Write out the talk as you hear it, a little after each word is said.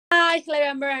hello,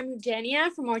 Amber. I'm Eugenia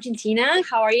from Argentina.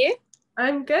 How are you?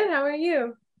 I'm good. How are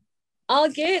you? All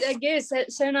good, all good.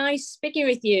 So nice speaking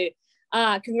with you.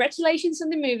 Congratulations on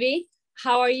the movie.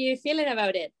 How are you feeling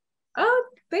about it? Oh,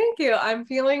 thank you. I'm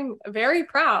feeling very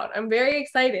proud. I'm very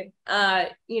excited.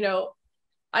 This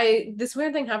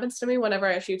weird thing happens to me whenever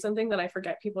I shoot something that I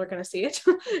forget people are going to see it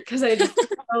because I just get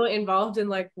so involved in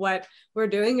like what we're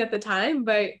doing at the time.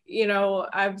 But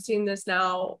I've seen this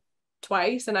now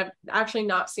twice, and I've actually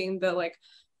not seen the like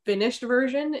finished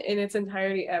version in its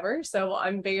entirety ever. So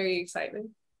I'm very excited.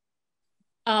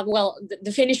 Well,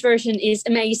 the finished version is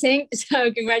amazing.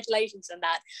 So congratulations on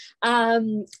that.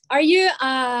 Are you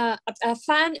a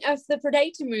fan of the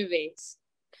Predator movies?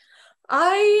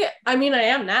 I mean, I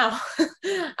am now.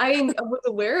 I was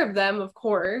aware of them, of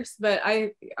course, but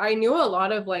I knew a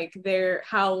lot of like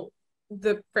how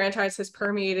the franchise has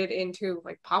permeated into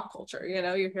like pop culture.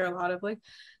 You hear a lot of like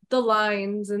the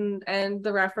lines and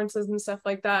the references and stuff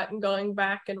like that, and going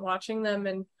back and watching them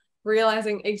and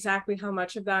realizing exactly how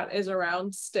much of that is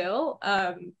around still.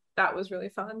 That was really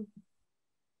fun.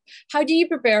 How do you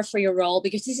prepare for your role?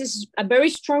 Because this is a very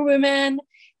strong woman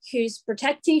who's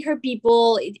protecting her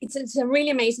people. It's a really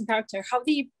amazing character. How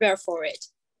do you prepare for it?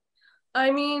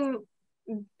 I mean,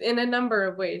 in a number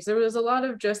of ways. There was a lot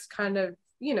of just kind of,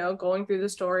 going through the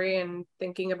story and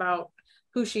thinking about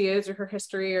who she is or her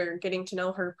history or getting to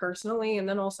know her personally. And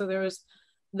then also there was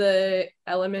the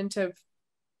element of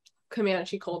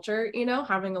Comanche culture,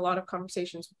 having a lot of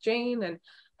conversations with Jane and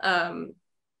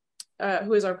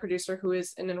who is our producer, who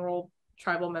is an enrolled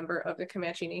tribal member of the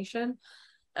Comanche Nation,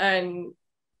 and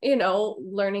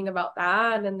learning about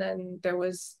that. And then there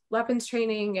was weapons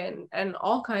training and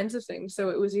all kinds of things. So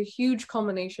it was a huge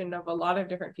culmination of a lot of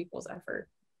different people's effort.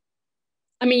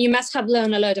 I mean, you must have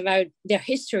learned a lot about their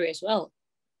history as well.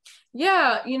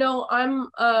 Yeah, I'm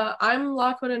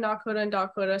Lakota, Nakota, and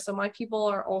Dakota. So my people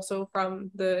are from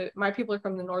the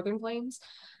Northern Plains,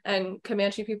 and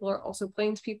Comanche people are also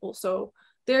Plains people. So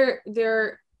they're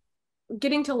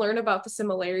getting to learn about the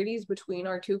similarities between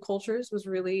our two cultures was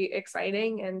really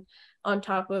exciting. And on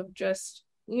top of just,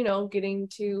 getting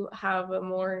to have a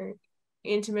more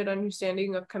intimate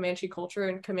understanding of Comanche culture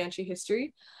and Comanche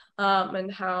history,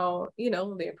 and how,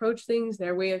 they approach things,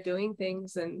 their way of doing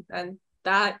things. And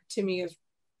that to me is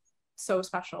so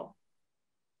special.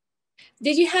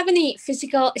 Did you have any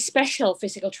special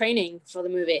physical training for the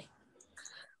movie?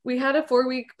 We had a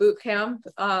 4-week boot camp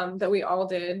that we all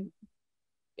did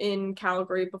in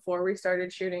Calgary before we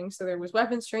started shooting. So there was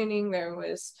weapons training, there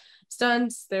was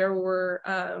stunts, there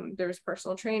was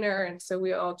personal trainer, and so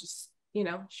we all just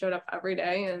showed up every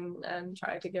day and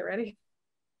tried to get ready.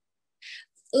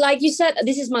 Like you said,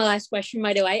 this is my last question,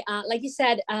 by the way. Like you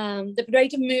said, the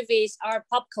Predator movies are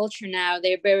pop culture now.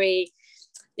 They're very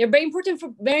important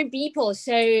for many people.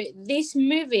 So this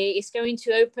movie is going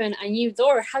to open a new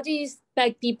door. How do you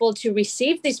expect people to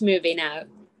receive this movie now?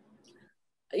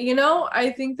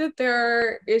 I think that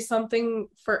there is something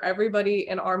for everybody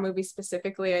in our movie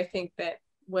specifically. I think that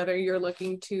whether you're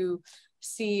looking to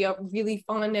see a really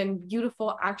fun and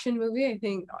beautiful action movie, I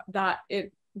think that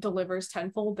it delivers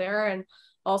tenfold there. And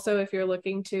also if you're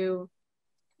looking to,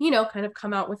 kind of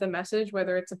come out with a message,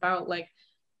 whether it's about like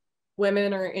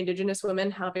women or Indigenous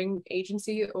women having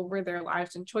agency over their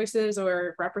lives and choices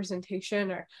or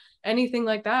representation or anything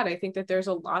like that, I think that there's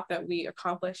a lot that we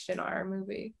accomplished in our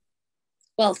movie.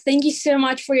 Well, thank you so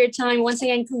much for your time. Once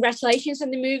again, congratulations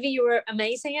on the movie. You were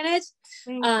amazing in it.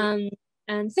 Thank you.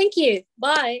 And thank you.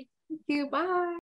 Bye. Thank you. Bye.